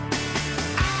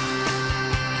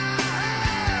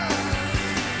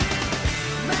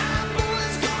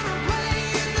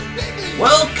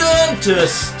Welcome to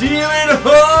Stealing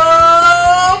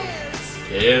Home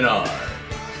in our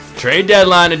Trade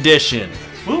Deadline Edition.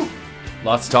 Woo!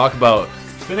 Lots to talk about.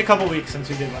 It's been a couple weeks since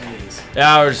we did one of these.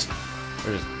 Yeah, we're just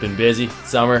been busy.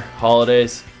 Summer,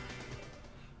 holidays.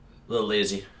 a little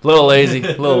lazy. A little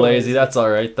lazy. That's all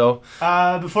right, though.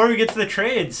 Before we get to the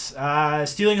trades,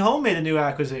 Stealing Home made a new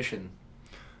acquisition.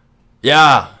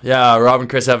 Yeah. Rob and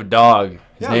Chris have a dog.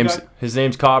 His Yeah,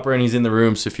 name's Copper, and he's in the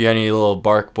room. So if you hear any little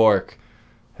bark,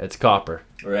 it's Copper.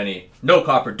 Or any. No,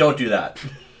 Copper, don't do that.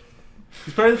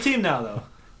 He's part of the team now, though.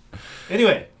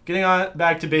 Anyway, getting on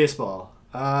back to baseball.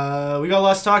 We got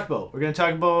lots to talk about. We're going to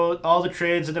talk about all the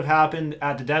trades that have happened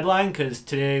at the deadline, because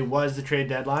today was the trade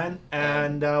deadline.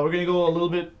 And we're going to go a little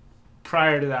bit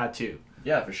prior to that, too.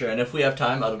 Yeah, for sure. And if we have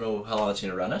time, I don't know how long it's going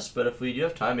to run us, but if we do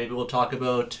have time, maybe we'll talk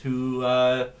about who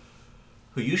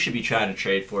you should be trying to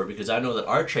trade for, because I know that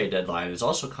our trade deadline is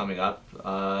also coming up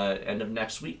end of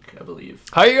next week, I believe.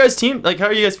 How are you guys feeling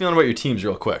about your teams,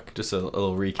 real quick? Just a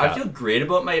little recap. I feel great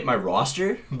about my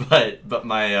roster, but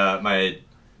my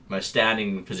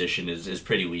standing position is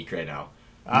pretty weak right now.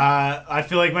 I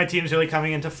feel like my team's really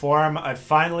coming into form. I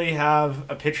finally have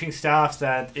a pitching staff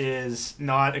that is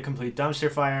not a complete dumpster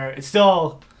fire. It's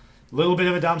still a little bit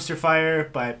of a dumpster fire,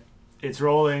 but it's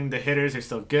rolling. The hitters are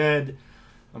still good.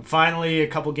 I'm finally a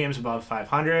couple games above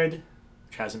 500,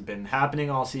 which hasn't been happening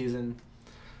all season.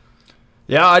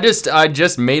 Yeah, I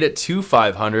just made it to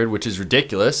 500, which is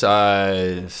ridiculous.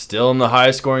 I still am the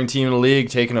highest scoring team in the league,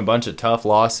 taking a bunch of tough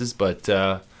losses, but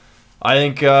I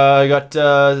think I got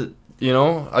a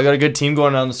good team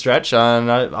going down the stretch,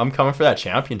 and I'm coming for that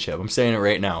championship. I'm saying it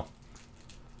right now.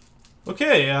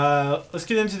 Okay, let's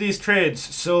get into these trades.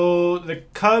 So the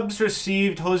Cubs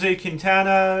received Jose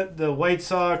Quintana, the White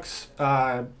Sox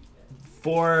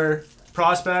 4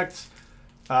 prospects.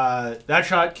 That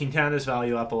shot Quintana's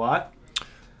value up a lot.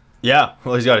 Yeah,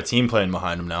 well, he's got a team playing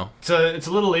behind him now. So it's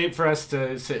a little late for us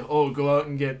to say, go out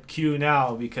and get Q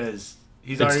now, because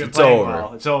he's already been playing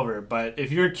well. It's over. But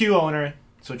if you're a Q owner,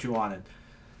 it's what you wanted.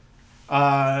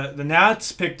 The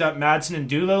Nats picked up Madsen and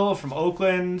Doolittle from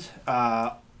Oakland.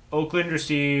 Oakland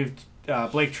received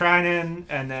Blake Trinan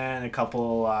and then a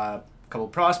couple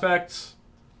prospects.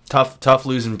 Tough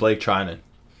losing Blake Trinan.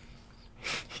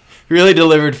 Really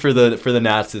delivered for the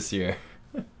Nats this year.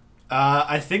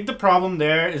 I think the problem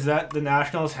there is that the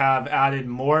Nationals have added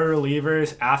more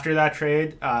relievers after that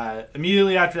trade.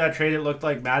 Immediately after that trade, it looked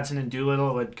like Madsen and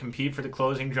Doolittle would compete for the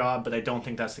closing job, but I don't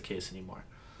think that's the case anymore.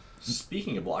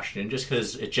 Speaking of Washington, just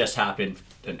because it just happened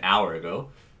an hour ago,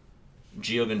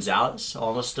 Gio Gonzalez,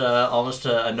 almost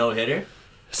a no-hitter.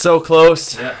 So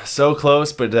close. Yeah. So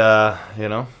close, but,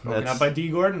 Broken up by D.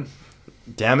 Gordon.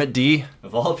 Damn it, D.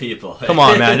 Of all people. Come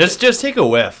on, man. Just take a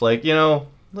whiff.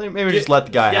 Maybe just let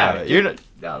the guy have it. I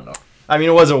don't know. I mean,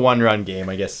 it was a one-run game.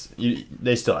 I guess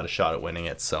they still had a shot at winning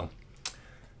it, so.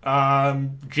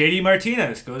 JD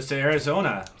Martinez goes to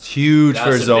Arizona. It's huge That's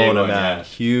for a big Zona, one, man. yeah.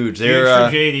 Huge. Huge for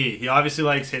They're, JD. He obviously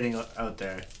likes hitting out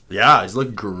there. yeah, he's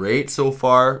looked great so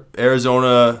far.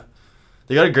 Arizona,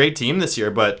 they got a great team this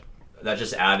year, but I think that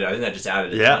just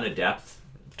added a Yeah. ton of depth,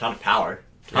 a ton of power.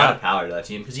 Of power to that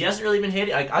team, because he hasn't really been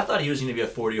hitting. I thought he was going to be a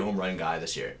 40 home run guy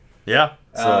this year. yeah.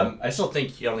 So, I still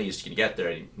think he's going to get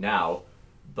there now,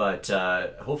 but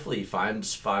hopefully he finds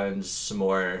some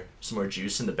more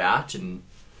juice in the bat and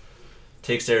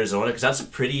takes Arizona, because that's a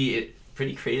pretty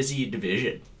crazy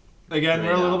division. Again,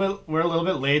 right we're a little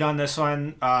bit late on this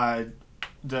one.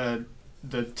 The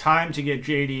time to get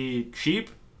JD cheap,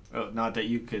 not that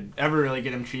you could ever really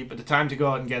get him cheap, but the time to go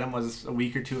out and get him was a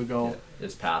week or two ago. Yeah,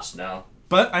 it's past now.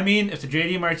 But I mean, if the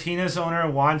JD Martinez owner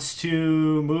wants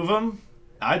to move him,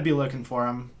 I'd be looking for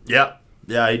him. yeah,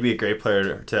 he'd be a great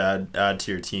player to add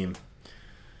to your team.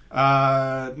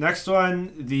 Next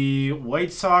one, the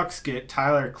White Sox get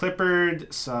Tyler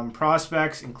Clippard, some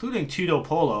prospects, including Tito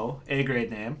Polo, A-grade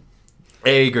name.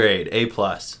 A grade, A+.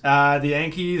 The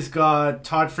Yankees got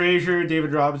Todd Frazier,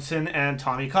 David Robinson, and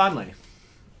Tommy Conley.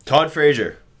 Todd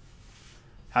Frazier,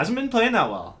 Hasn't been playing that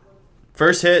well.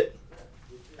 first hit,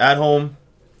 at home,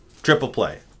 triple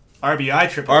play. RBI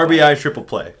triple. RBI triple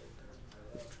play.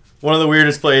 One of the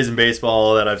weirdest plays in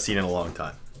baseball that I've seen in a long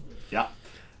time. Yeah.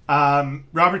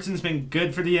 Robertson's been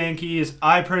good for the Yankees.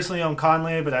 I personally own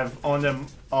Conley, but I've owned him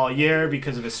all year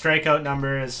because of his strikeout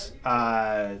numbers.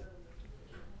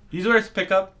 He's worth a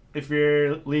pickup if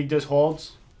your league does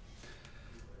holds.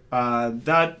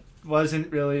 That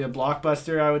wasn't really a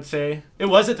blockbuster, I would say. It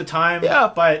was at the time,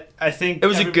 Yeah. but I think It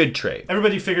was a good trade.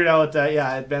 everybody figured out that,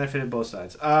 it benefited both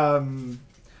sides.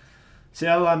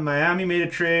 Seattle and Miami made a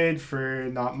trade for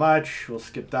not much. We'll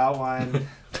skip that one.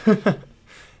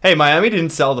 Hey, Miami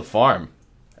didn't sell the farm.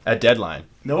 at deadline.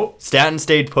 Nope. Stanton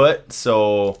stayed put,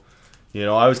 so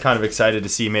I was kind of excited to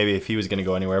see maybe if he was going to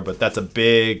go anywhere, but that's a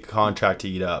big contract to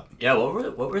eat up. Yeah,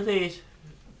 what were they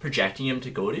projecting him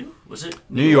to go to? Was it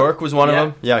New York was one of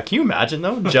them. Yeah, can you imagine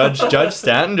though? Judge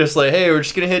Stanton just like, hey, we're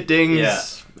just going to hit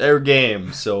dings every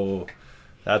game. So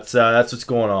that's what's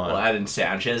going on. Well, adding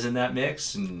Sanchez in that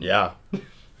mix. And... Yeah.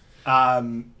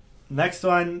 Next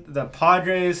one, the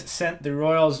Padres sent the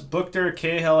Royals Buchter,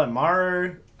 Cahill, and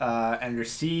Maurer, and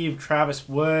received Travis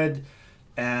Wood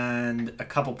and a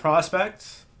couple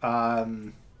prospects.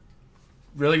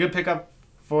 Really good pickup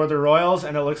for the Royals,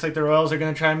 and it looks like the Royals are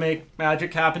going to try and make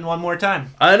magic happen one more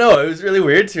time. I know, it was really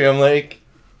weird to me. I'm like,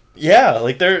 yeah,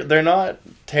 like they're not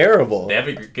terrible. They have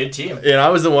a good team. And I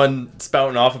was the one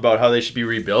spouting off about how they should be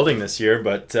rebuilding this year,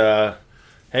 but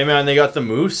hey man, they got the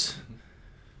Moose.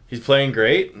 He's playing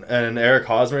great, and Eric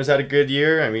Hosmer's had a good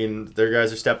year. I mean, their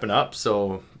guys are stepping up,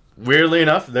 so weirdly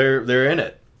enough, they're in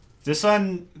it. This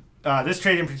one, this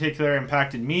trade in particular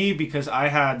impacted me because I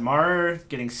had Maurer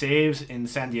getting saves in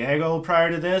San Diego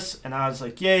prior to this, and I was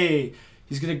like, yay,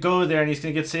 he's going to go there and he's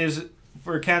going to get saves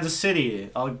for Kansas City.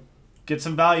 I'll get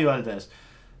some value out of this.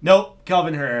 Nope,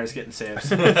 Kelvin Herrera's getting saves.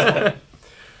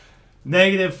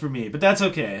 Negative for me, but that's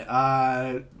okay.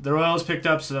 The Royals picked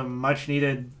up some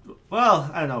much-needed... Well,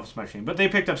 I don't know if it's much needed, but they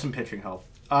picked up some pitching help.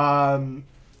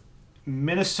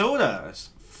 Minnesota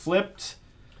flipped...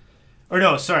 Or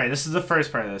no, sorry, this is the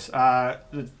first part of this.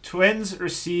 The Twins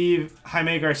receive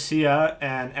Jaime Garcia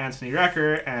and Anthony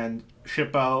Recker and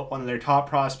ship out one of their top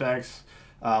prospects,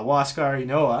 Huascar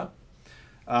Ynoa.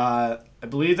 I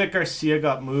believe that Garcia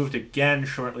got moved again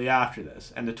shortly after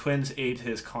this, and the Twins ate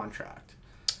his contract.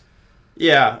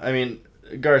 Yeah, I mean,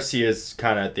 Garcia's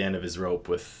kind of at the end of his rope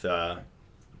with...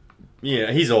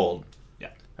 he's old.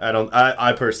 Yeah.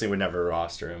 I personally would never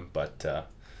roster him, but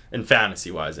in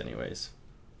fantasy-wise anyways.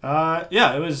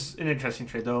 Yeah, it was an interesting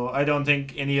trade, though. I don't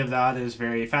think any of that is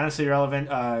very fantasy relevant.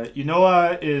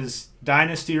 Ynoa is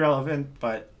dynasty relevant,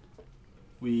 but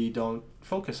we don't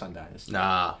focus on dynasty.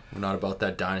 Nah, we're not about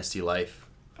that dynasty life.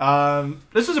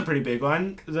 This was a pretty big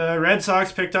one. The Red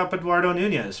Sox picked up Eduardo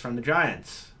Nunez from the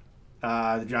Giants.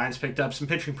 The Giants picked up some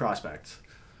pitching prospects.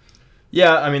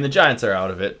 Yeah, I mean, the Giants are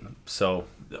out of it, so...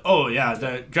 Oh, yeah,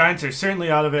 the Giants are certainly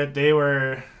out of it.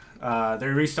 They're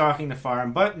restocking the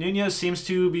farm, but Nunez seems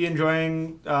to be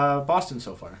enjoying Boston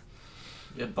so far.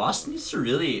 Yeah, Boston needs to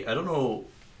really... I don't know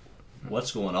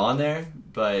what's going on there,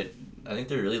 but I think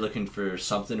they're really looking for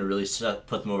something to really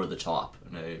put them over the top.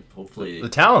 And hopefully... The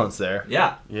talent's there.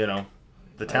 Yeah.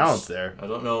 The talent's there. I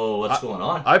don't know what's going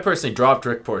on. I personally dropped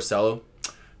Rick Porcello.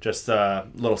 Just a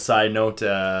little side note,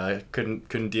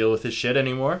 couldn't deal with his shit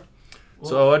anymore. Well,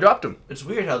 so I dropped him. It's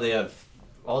weird how they have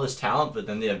all this talent, but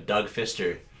then they have Doug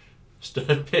Fister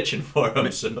stood pitching for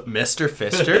him. So. Mr.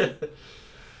 Fister?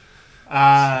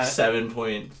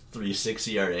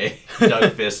 7.36 ERA.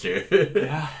 Doug Fister.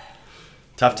 Yeah.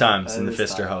 Tough times in the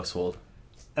Fister household.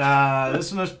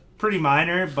 This one was pretty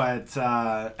minor, but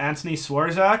Anthony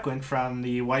Swarzak went from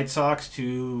the White Sox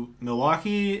to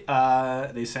Milwaukee.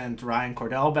 They sent Ryan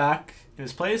Cordell back in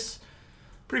his place.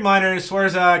 Pretty minor.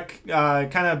 Swarzak,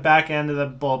 kind of back end of the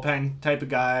bullpen type of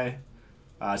guy.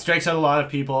 Strikes out a lot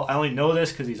of people. I only know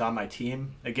this because he's on my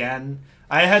team again.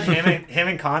 I had him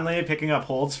and Conley picking up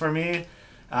holds for me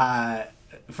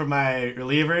for my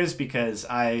relievers because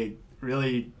I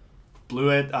really blew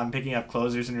it on picking up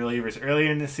closers and relievers earlier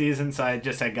in the season, so I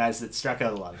just had guys that struck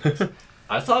out a lot of things.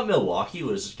 I thought Milwaukee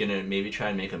was going to maybe try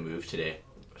and make a move today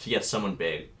to get someone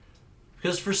big.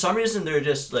 Because for some reason they're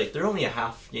just, they're only a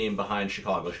half game behind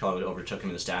Chicago. Chicago overtook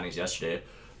them in the standings yesterday.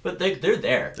 But they're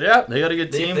there. Yeah, they got a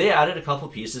good team. They added a couple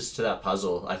pieces to that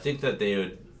puzzle. I think that they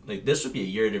would, this would be a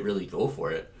year to really go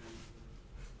for it.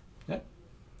 Yeah.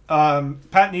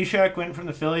 Pat Neshek went from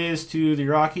the Phillies to the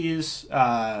Rockies.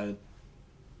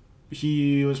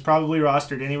 He was probably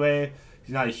rostered anyway.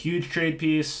 He's not a huge trade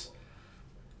piece.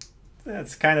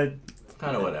 That's kind of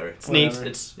whatever. It's neat.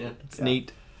 It's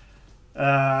neat.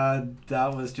 That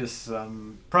was just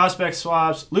some prospect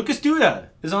swaps. Lucas Duda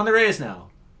is on the Rays now.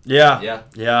 Yeah.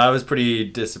 I was pretty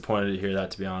disappointed to hear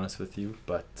that, to be honest with you.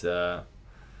 But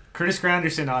Curtis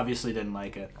Granderson obviously didn't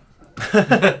like it.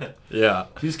 Yeah.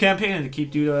 He was campaigning to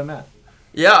keep Duda at Met.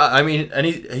 Yeah, I mean, and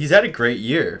he's had a great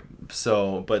year.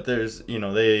 So, but there's,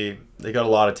 they got a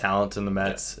lot of talent in the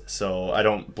Mets, so I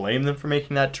don't blame them for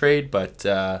making that trade, but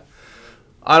I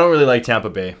don't really like Tampa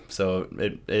Bay, so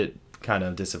it kind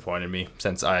of disappointed me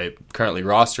since I currently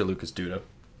roster Lucas Duda.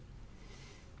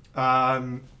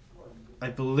 I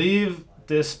believe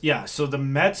so the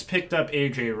Mets picked up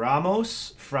AJ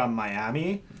Ramos from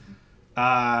Miami.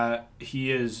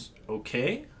 He is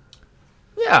okay.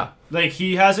 Yeah. Like,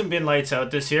 he hasn't been lights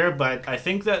out this year, but I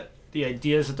think that the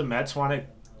idea is that the Mets want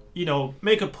to,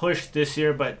 make a push this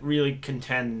year, but really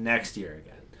contend next year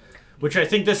again. Which I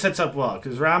think this sets up well,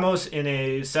 because Ramos in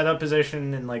a setup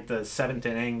position in, like, the 7th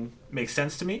inning makes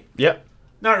sense to me. Yep.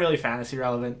 Not really fantasy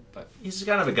relevant, but He's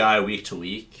kind of a guy week to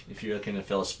week. If you're looking to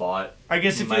fill a spot, I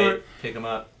guess you if might pick him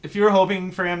up. If you were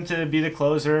hoping for him to be the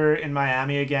closer in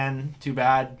Miami again, too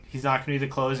bad. He's not going to be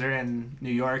the closer in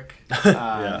New York.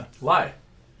 Yeah. Why?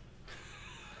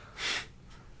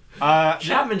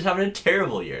 Chapman's having a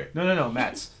terrible year. No,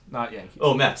 Mets, not Yankees.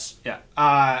 Oh, Mets. Yeah.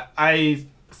 I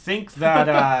think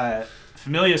that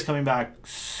Familia's coming back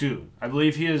soon. I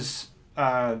believe he has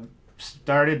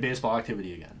started baseball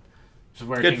activity again. Just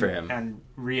working Good for him. and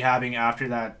rehabbing after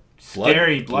that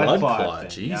scary blood clot thing.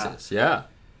 Jesus, yeah.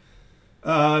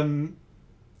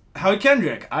 Howie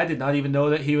Kendrick. I did not even know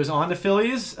that he was on the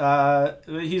Phillies.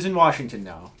 He's in Washington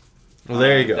now. Well,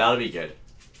 there you go. That'll be good.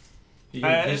 He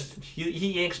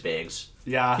yanks bags.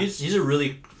 Yeah. He's a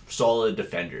really solid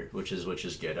defender, which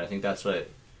is good. I think that's what.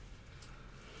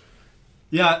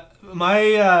 Yeah,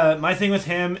 my thing with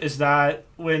him is that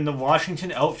when the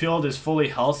Washington outfield is fully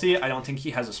healthy, I don't think he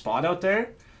has a spot out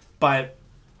there. But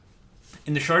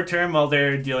in the short term, while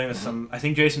they're dealing with some, I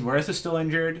think Jason Worth is still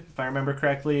injured, if I remember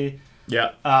correctly.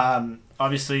 Yeah.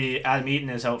 Obviously, Adam Eaton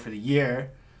is out for the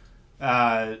year,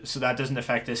 so that doesn't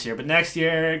affect this year. But next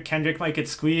year, Kendrick might get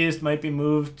squeezed, might be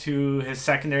moved to his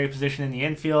secondary position in the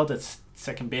infield. It's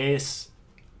second base.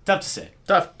 Tough to say.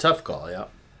 Tough call, yeah.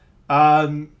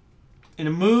 In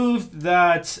a move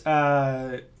that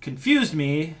confused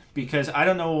me, because I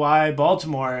don't know why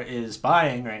Baltimore is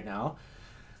buying right now,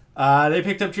 they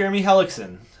picked up Jeremy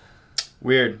Hellickson.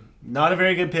 Weird. Not a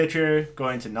very good pitcher,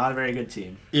 going to not a very good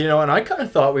team. And I kind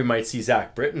of thought we might see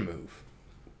Zach Britton move.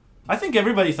 I think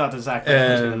everybody thought that Zach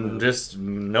Britton was going to move. Just,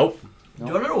 nope. Do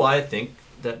you want to know why I think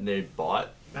that they bought?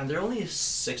 Man, they're only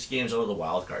 6 games out of the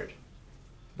wild card.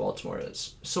 Baltimore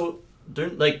is. So, they're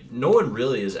like, no one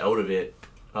really is out of it.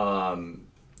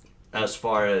 As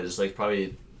far as like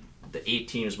probably the 8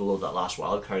 teams below that last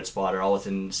wild card spot are all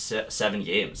within 7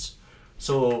 games.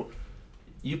 So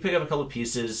you pick up a couple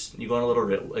pieces, you go on a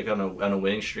little on a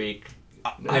winning streak.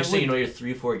 Next thing you know, you're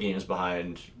 3-4 games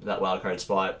behind that wild card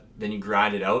spot. Then you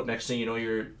grind it out. Next thing you know,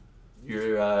 you're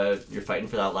fighting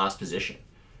for that last position.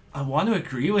 I want to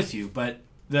agree with you, but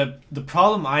the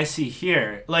problem I see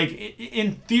here, like,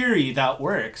 in theory that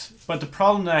works, but the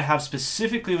problem that I have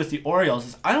specifically with the Orioles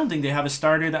is I don't think they have a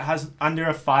starter that has under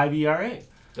a 5 ERA.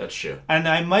 That's true. And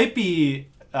I might be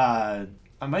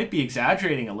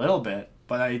exaggerating a little bit,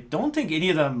 but I don't think any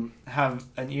of them have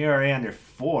an ERA under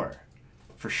 4,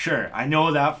 for sure. I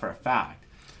know that for a fact.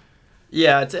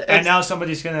 Yeah, it's and now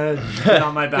somebody's gonna get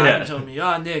on my back and tell me,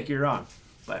 Nick, you're wrong.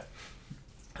 But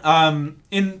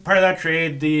in part of that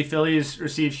trade, the Phillies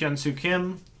received Hyun-Soo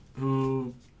Kim,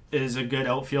 who is a good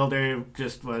outfielder,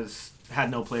 just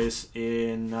had no place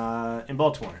in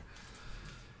Baltimore.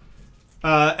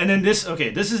 And then this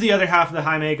is the other half of the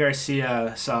Jaime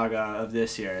Garcia saga of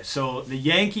this year. So the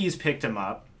Yankees picked him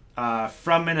up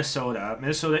from Minnesota.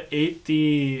 Minnesota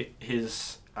ate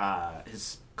his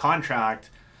contract,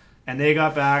 and they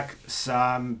got back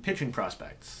some pitching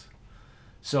prospects.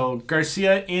 So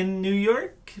Garcia in New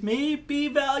York, maybe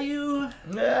value?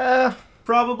 Yeah.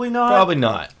 Probably not. Probably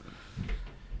not.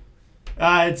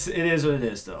 It is what it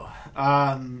is, though.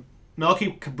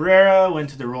 Melky Cabrera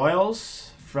went to the Royals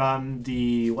from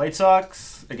the White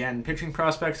Sox. Again, pitching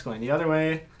prospects going the other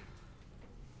way.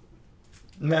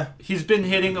 Nah. He's been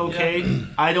hitting okay. Yeah.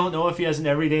 I don't know if he has an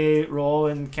everyday role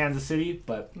in Kansas City,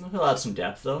 but he'll add some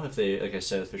depth though. If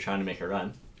they're trying to make a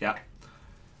run. Yeah.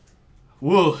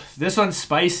 Woo, this one's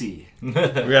spicy. We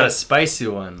got a spicy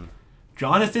one.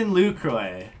 Jonathan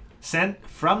Lucroy sent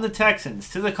from the Texans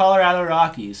to the Colorado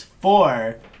Rockies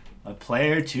for a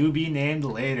player to be named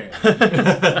later.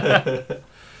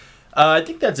 I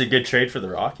think that's a good trade for the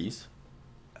Rockies.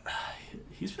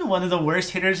 He's been one of the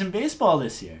worst hitters in baseball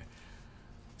this year.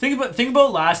 Think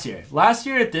about last year. Last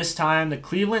year at this time, the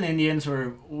Cleveland Indians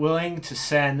were willing to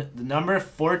send the number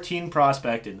 14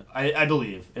 prospect in, I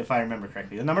believe, if I remember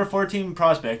correctly, the number 14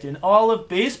 prospect in all of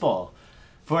baseball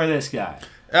for this guy.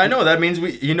 I know that means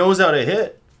he knows how to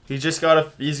hit. He's just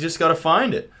gotta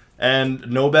find it, and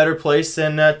no better place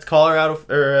than at Colorado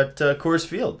or at Coors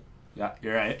Field. Yeah,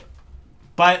 you're right.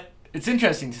 But it's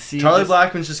interesting to see. Charlie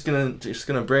Blackmon's just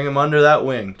gonna bring him under that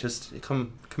wing. Just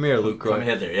come here, Luke. Come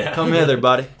hither, yeah. Come hither,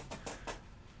 buddy.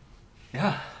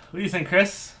 Yeah. What do you think,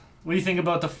 Chris? What do you think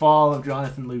about the fall of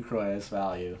Jonathan Lucroy's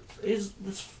value?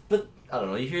 But I don't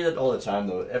know. You hear that all the time,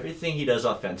 though. Everything he does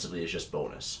offensively is just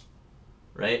bonus,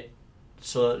 right?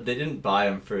 So they didn't buy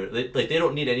him for they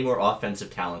don't need any more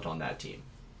offensive talent on that team.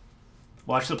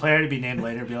 Watch the player to be named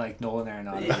later be like Nolan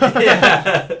Arenado.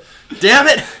 Yeah. Damn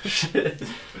it!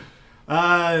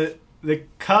 The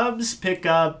Cubs pick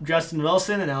up Justin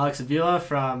Wilson and Alex Avila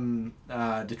from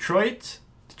Detroit.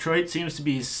 Detroit seems to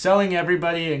be selling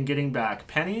everybody and getting back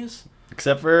pennies.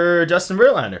 Except for Justin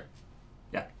Verlander.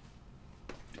 Yeah.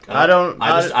 I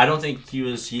don't think he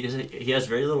has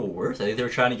very little worth. I think they were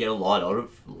trying to get a lot out of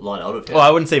him. Well,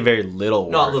 I wouldn't say very little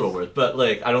worth. Not little worth, but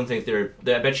like I don't think I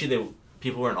bet you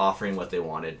people weren't offering what they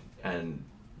wanted, and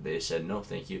they said no,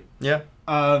 thank you. Yeah.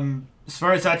 As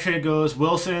far as that trade goes,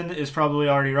 Wilson is probably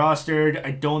already rostered.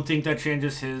 I don't think that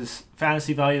changes his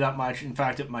fantasy value that much. In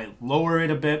fact, it might lower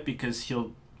it a bit because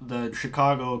the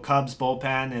Chicago Cubs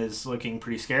bullpen is looking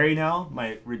pretty scary now.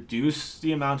 Might reduce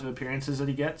the amount of appearances that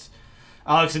he gets.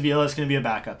 Alex Avila is going to be a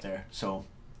backup there. So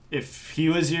if he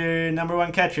was your number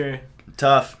one catcher,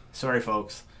 tough. Sorry,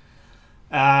 folks.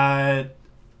 Boston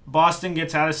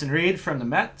gets Addison Reed from the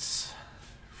Mets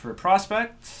for a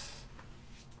prospect.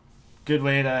 Good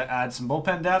way to add some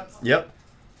bullpen depth. Yep.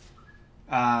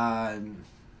 That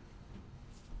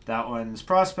one's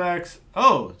prospects.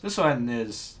 Oh, this one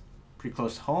is pretty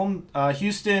close to home.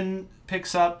 Houston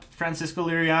picks up Francisco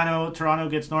Liriano. Toronto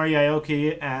gets Nori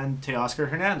Aoki and Teoscar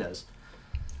Hernandez.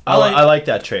 I like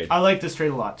that trade. I like this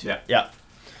trade a lot, too. Yeah.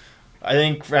 I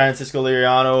think Francisco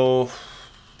Liriano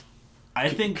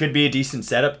could be a decent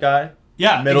setup guy.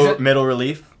 Yeah. Middle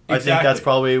relief. Exactly. I think that's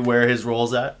probably where his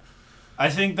role's at. I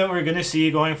think that we're going to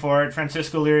see going forward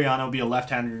Francisco Liriano be a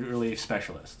left-handed relief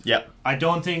specialist. Yep. I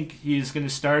don't think he's going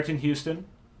to start in Houston.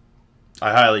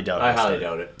 I highly doubt it. I highly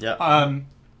doubt it. Yeah.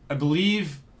 I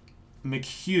believe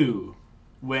McHugh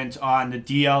went on the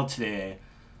DL today,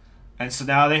 and so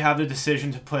now they have the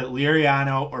decision to put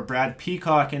Liriano or Brad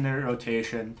Peacock in their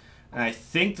rotation, and I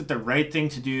think that the right thing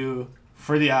to do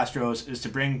for the Astros is to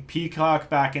bring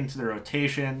Peacock back into the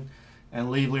rotation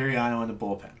and leave Liriano in the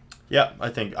bullpen. Yeah,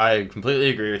 I completely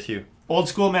agree with you. Old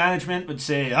school management would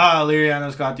say,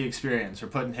 Liriano's got the experience. We're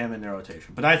putting him in the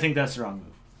rotation. But I think that's the wrong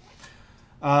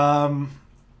move.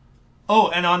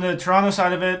 And on the Toronto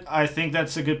side of it, I think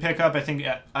that's a good pickup. I think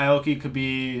Aoki could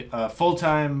be a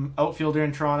full-time outfielder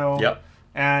in Toronto. Yep.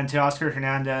 And Teoscar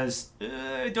Hernandez,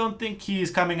 I don't think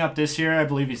he's coming up this year. I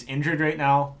believe he's injured right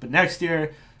now. But next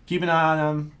year, keep an eye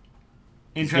on him.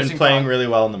 He's been playing really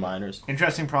well in the minors.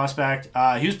 Interesting prospect.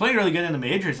 He was playing really good in the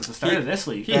majors at the start of this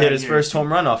league. He hit his first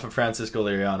home run off of Francisco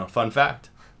Liriano. Fun fact.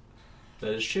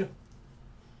 That is true.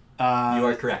 You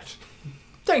are correct.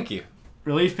 Thank you.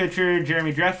 Relief pitcher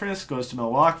Jeremy Jeffress goes to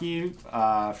Milwaukee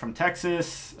from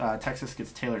Texas. Texas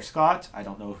gets Taylor Scott. I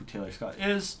don't know who Taylor Scott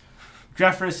is.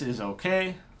 Jeffress is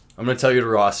okay. I'm going to tell you to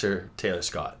roster Taylor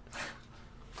Scott.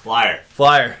 Flyer,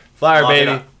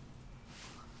 baby.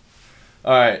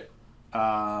 All right.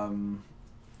 Can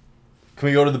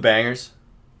we go to the bangers?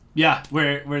 Yeah,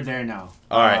 we're there now.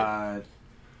 All right.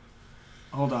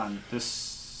 Hold on.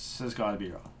 This has got to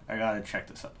be wrong. I got to check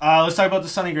this up. Let's talk about the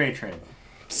Sonny Gray trade.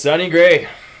 Sonny Gray,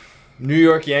 New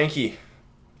York Yankee.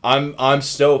 I'm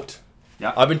stoked.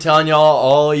 Yeah. I've been telling y'all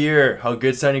all year how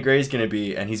good Sonny Gray's going to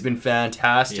be, and he's been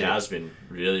fantastic. He has been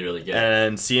really, really good.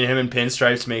 And seeing him in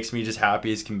pinstripes makes me just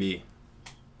happy as can be.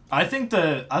 I think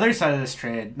the other side of this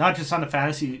trade, not just on the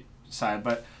fantasy side,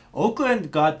 but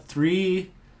Oakland got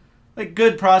 3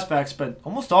 good prospects, but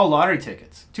almost all lottery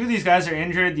tickets. 2 of these guys are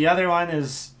injured. The other one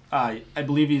is, I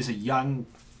believe he's a young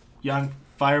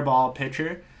fireball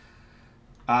pitcher,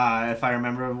 if I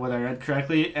remember what I read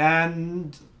correctly.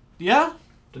 And yeah.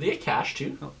 Did they get cash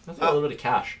too? I thought a little bit of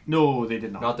cash. No, they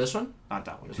did not. Not this one? Not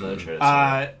that one. There's another trade.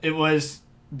 It was,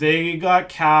 they got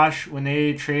cash when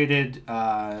they traded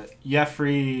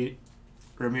Jeffrey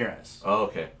Ramirez. Oh,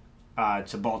 okay.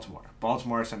 To Baltimore.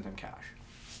 Baltimore sent them cash.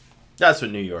 That's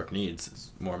what New York needs,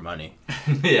 is more money.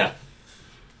 Yeah.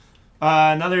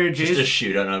 Another Just Jays. a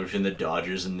shootout now between the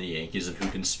Dodgers and the Yankees of who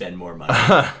can spend more money.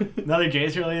 Another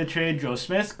Jays related trade. Joe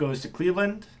Smith goes to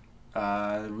Cleveland.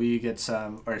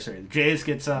 The Jays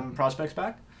get some prospects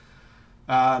back.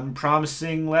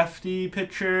 Promising lefty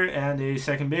pitcher and a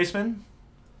second baseman.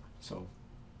 So,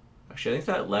 actually, I think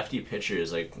that lefty pitcher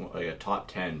is like a top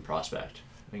 10 prospect.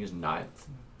 I think he's 9th.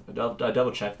 I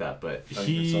double check that, but I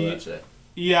saw that today.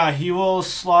 Yeah, he will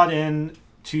slot in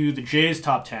to the Jays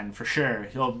top 10 for sure.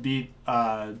 He'll be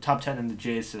top 10 in the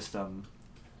Jays system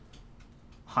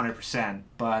 100%.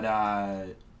 But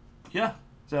yeah,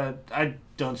 I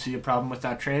don't see a problem with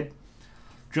that trade.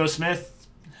 Joe Smith,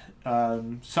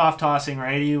 soft tossing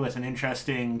righty with an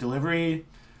interesting delivery.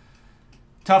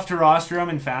 Tough to roster him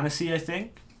in fantasy, I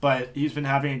think, but he's been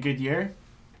having a good year.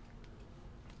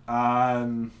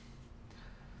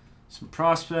 Some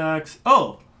prospects.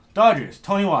 Oh, Dodgers.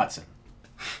 Tony Watson.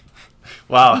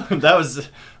 Wow,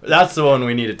 that's the one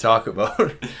we need to talk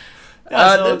about.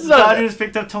 Yeah, so the Dodgers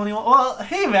picked up Tony Watson. Well,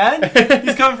 hey, man.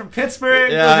 He's coming from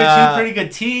Pittsburgh. Yeah. Those are two pretty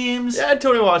good teams. Yeah,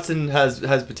 Tony Watson has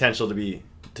potential to be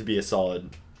a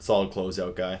solid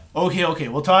closeout guy. Okay.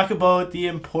 We'll talk about the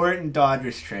important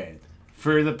Dodgers trade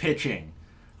for the pitching.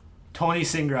 Tony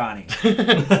Cingrani.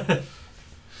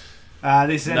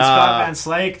 They sent Scott Van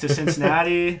Slyke to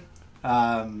Cincinnati.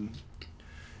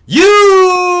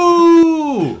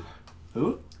 You!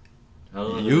 Who? I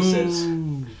don't know who this is.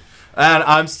 And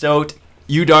I'm stoked.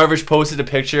 Yu Darvish posted a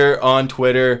picture on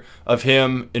Twitter of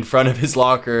him in front of his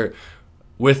locker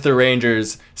with the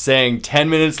Rangers saying 10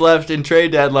 minutes left in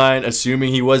trade deadline,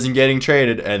 assuming he wasn't getting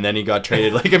traded, and then he got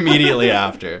traded like immediately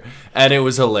after. And it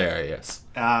was hilarious.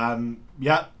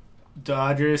 Yeah.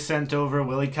 Dodgers sent over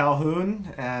Willie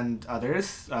Calhoun and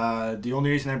others. The only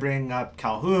reason I bring up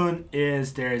Calhoun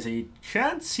is there's a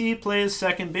chance he plays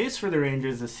second base for the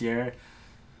Rangers this year.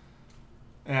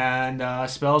 And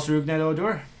spells Rougned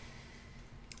Odor.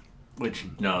 Which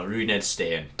No, Rugned's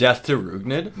staying. Death to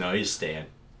Rougned? No, he's staying.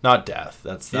 Not death.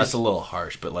 That's a little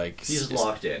harsh, but like He's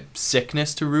locked in.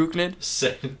 Sickness to Rougned?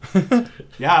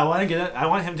 yeah, I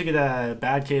want him to get a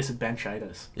bad case of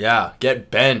benchitis. Yeah,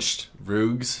 get benched,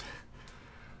 Roogs.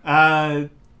 Uh,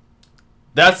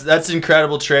 That's an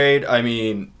incredible trade. I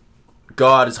mean,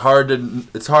 God, it's hard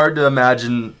to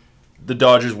imagine the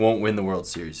Dodgers won't win the World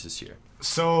Series this year.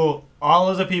 So all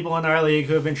of the people in our league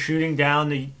who have been shooting down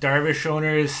the Darvish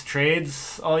owner's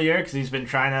trades all year because he's been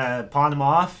trying to pawn them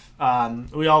off,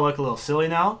 we all look a little silly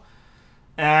now.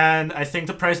 And I think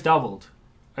the price doubled.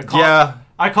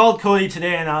 I called Cody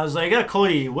today and I was like, yeah,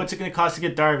 Cody, what's it going to cost to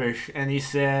get Darvish? And he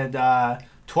said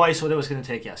twice what it was going to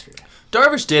take yesterday.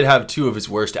 Darvish did have two of his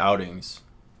worst outings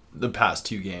the past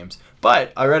two games.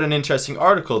 But I read an interesting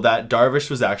article that Darvish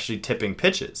was actually tipping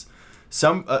pitches.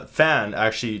 Some fan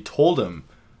actually told him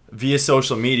via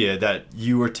social media that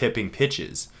you were tipping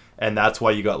pitches, and that's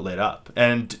why you got lit up.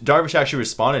 And Darvish actually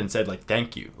responded and said, like,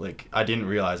 thank you. Like, I didn't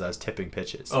realize I was tipping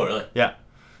pitches. Oh, really? Yeah.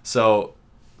 So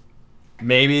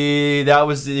maybe that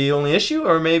was the only issue,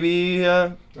 or maybe...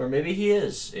 Or maybe he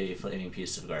is a flaming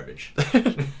piece of garbage.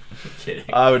 Kidding.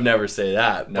 I would never say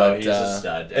that. No, but, he's a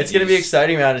stud. It's going to be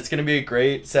exciting, man. It's going to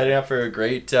be setting up for a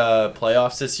great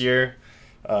playoffs this year.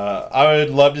 I would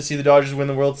love to see the Dodgers win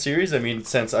the World Series. I mean,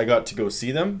 since I got to go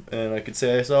see them, and I could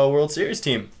say I saw a World Series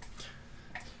team.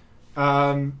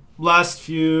 Last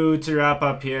few to wrap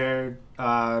up here.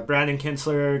 Brandon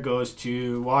Kinsler goes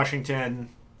to Washington.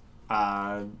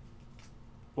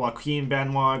 Joaquin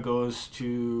Benoit goes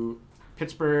to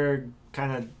Pittsburgh.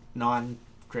 Kind of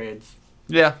non-trades.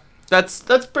 Yeah, that's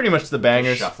pretty much the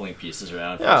bangers. Shuffling pieces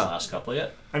around for this last couple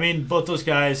yet. I mean, both those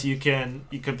guys you could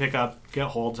pick up, get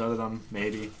holds out of them,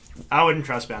 maybe. I wouldn't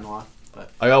trust Benoit.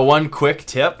 But I got one quick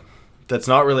tip that's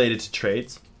not related to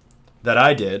trades that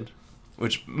I did,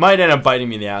 which might end up biting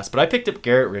me in the ass, but I picked up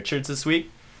Garrett Richards this week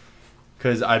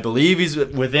because I believe he's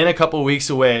within a couple weeks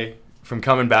away from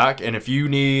coming back, and if you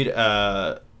need,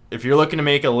 if you're looking to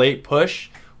make a late push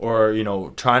or,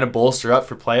 trying to bolster up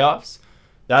for playoffs,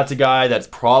 that's a guy that's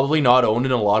probably not owned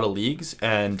in a lot of leagues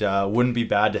and wouldn't be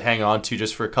bad to hang on to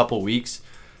just for a couple weeks.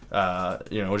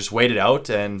 Just wait it out,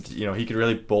 and he could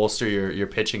really bolster your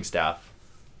pitching staff.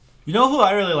 You know who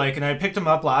I really like, and I picked him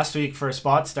up last week for a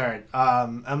spot start.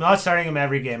 I'm not starting him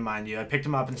every game, mind you. I picked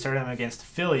him up and started him against the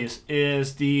Phillies.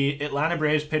 Is the Atlanta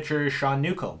Braves pitcher Sean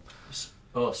Newcomb?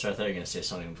 Oh, sorry, I thought you were gonna say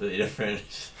something completely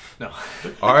different. No.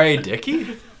 R.A.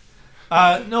 Dickey?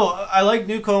 No, I like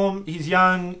Newcomb. He's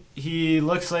young. He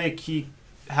looks like he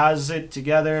has it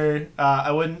together.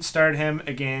 I wouldn't start him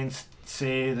against,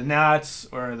 say, the Nats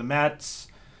or the Mets,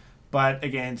 but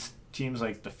against teams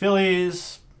like the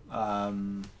Phillies,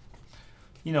 bottom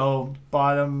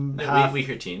half,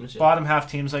 weaker teams. Yeah. Bottom half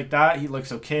teams like that. He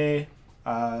looks okay.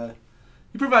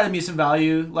 He provided me some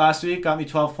value last week. Got me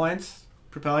 12 points,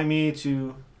 propelling me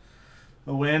to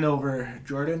a win over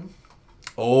Jordan.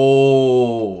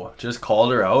 Oh, just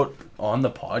called her out on the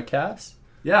podcast?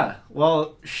 Yeah,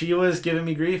 well, she was giving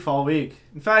me grief all week.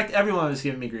 In fact, everyone was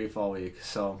giving me grief all week.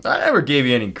 So I never gave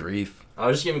you any grief. I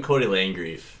was just giving Cody Lane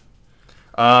grief.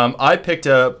 I picked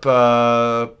up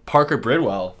Parker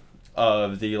Bridwell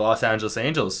of the Los Angeles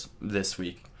Angels this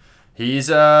week. He's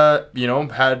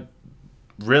had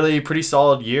really pretty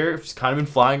solid year. He's kind of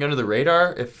been flying under the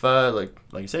radar. If like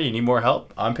you said, you need more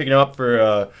help, I'm picking him up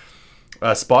for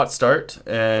a spot start,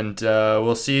 and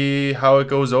we'll see how it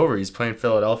goes over. He's playing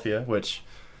Philadelphia, which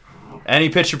any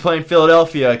pitcher playing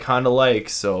Philadelphia I kind of like.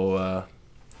 So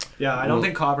yeah, I don't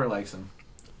think Copper likes him.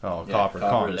 Oh, Copper,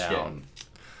 calm down.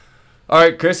 All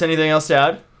right, Chris, anything else to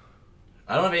add?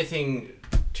 I don't have anything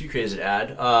too crazy to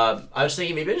add. I was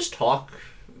thinking maybe I just talk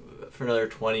for another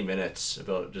 20 minutes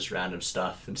about just random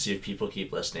stuff and see if people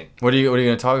keep listening. What are you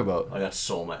going to talk about? I got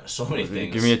so many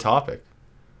things. Give me a topic.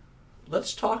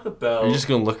 Let's talk about... Are you just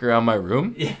going to look around my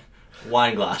room? Yeah.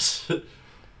 Wine glass.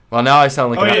 Well, now I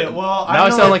sound like I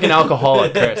sound like an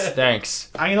alcoholic, Chris.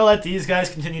 Thanks. I'm going to let these guys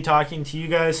continue talking to you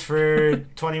guys for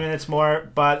 20 minutes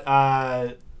more, but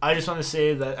I just want to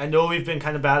say that I know we've been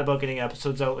kind of bad about getting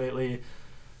episodes out lately.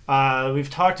 We've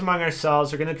talked among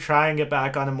ourselves. We're going to try and get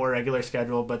back on a more regular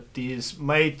schedule, but these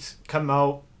might come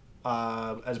out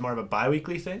as more of a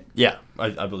bi-weekly thing. Yeah,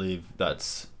 I believe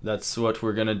that's what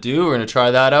we're going to do. We're going to try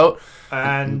that out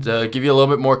and give you a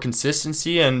little bit more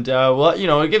consistency. And,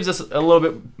 it gives us a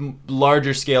little bit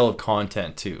larger scale of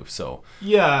content, too. So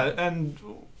yeah, and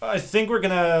I think we're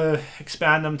going to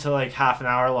expand them to like half an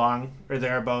hour long or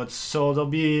thereabouts. So they'll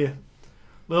be a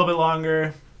little bit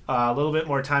longer. A little bit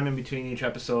more time in between each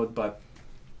episode, but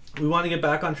we want to get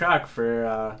back on track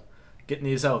for getting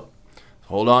these out.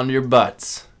 Hold on to your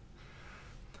butts.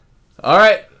 All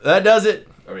right, that does it.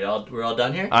 We're all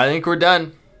done here? I think we're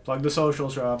done. Plug the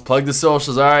socials, Rob. Plug the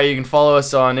socials. All right, you can follow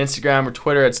us on Instagram or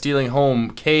Twitter at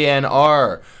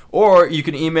StealingHomeKNR, or you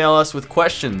can email us with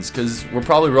questions because we're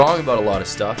probably wrong about a lot of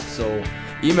stuff. So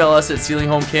email us at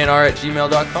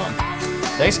StealingHomeKNR@gmail.com.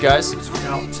 Thanks, guys.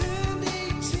 No.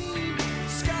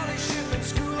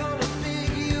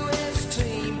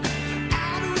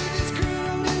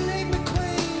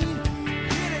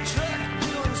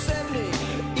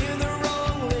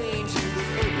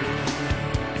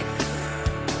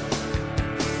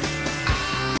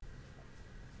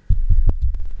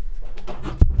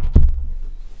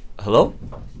 Hello?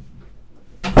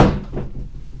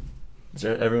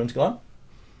 Everyone's gone?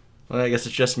 Well, I guess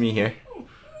it's just me here.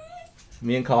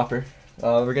 Me and Copper.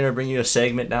 We're going to bring you a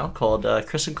segment now called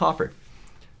Chris and Copper.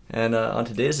 And on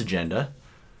today's agenda,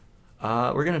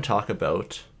 we're going to talk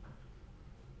about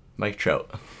Mike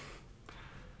Trout.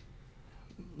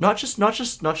 Not just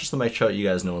the Mike Trout you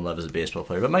guys know and love as a baseball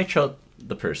player, but Mike Trout,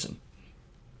 the person.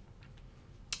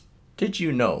 Did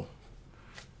you know?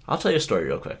 I'll tell you a story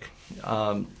real quick.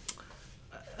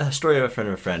 A story of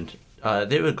a friend.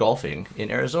 They were golfing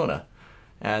in Arizona,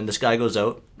 and this guy goes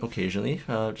out occasionally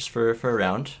just for a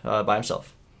round by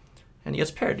himself, and he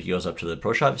gets paired. He goes up to the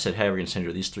pro shop. He said, "Hey, we're gonna send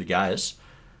you these 3 guys,"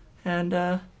 and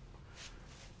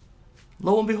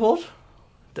lo and behold,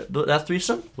 that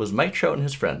threesome was Mike Trout and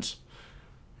his friends.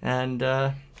 And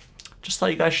just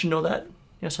thought you guys should know that.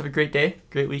 You guys have a great day,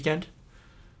 great weekend.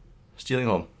 Stealing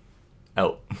Home,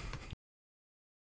 out.